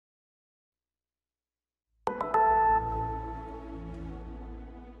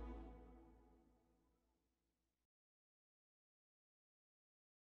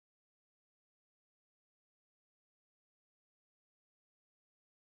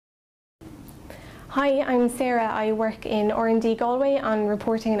Hi, I'm Sarah. I work in R&D Galway on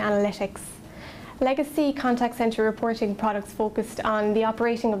reporting and analytics. Legacy contact centre reporting products focused on the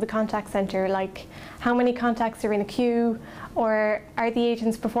operating of the contact centre, like how many contacts are in a queue, or are the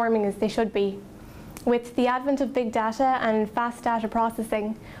agents performing as they should be. With the advent of big data and fast data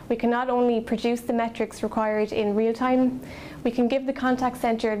processing, we can not only produce the metrics required in real time, we can give the contact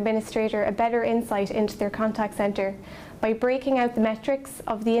centre administrator a better insight into their contact centre by breaking out the metrics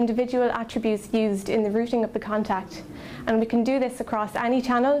of the individual attributes used in the routing of the contact. And we can do this across any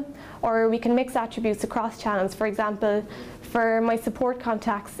channel, or we can mix attributes across channels. For example, for my support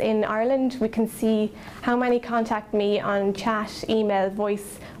contacts in Ireland, we can see how many contact me on chat, email,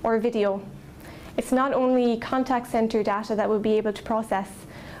 voice, or video. It's not only contact centre data that we'll be able to process,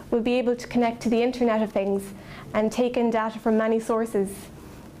 we'll be able to connect to the Internet of Things and take in data from many sources.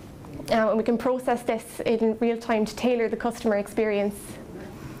 And we can process this in real time to tailor the customer experience.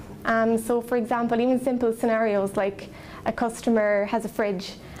 So for example, even simple scenarios like a customer has a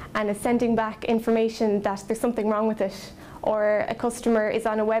fridge and is sending back information that there's something wrong with it, or a customer is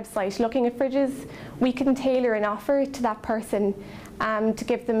on a website looking at fridges, we can tailor an offer to that person to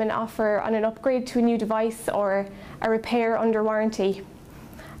give them an offer on an upgrade to a new device or a repair under warranty.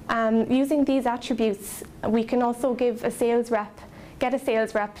 Using these attributes, we can also get a sales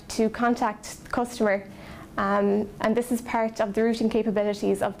rep to contact the customer, and this is part of the routing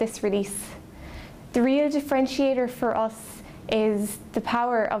capabilities of this release. The real differentiator for us is the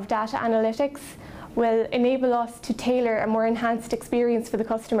power of data analytics will enable us to tailor a more enhanced experience for the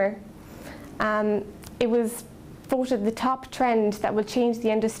customer. It was voted the top trend that will change the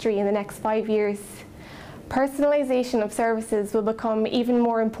industry in the next 5 years. Personalisation of services will become even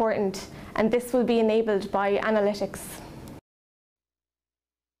more important, and this will be enabled by analytics.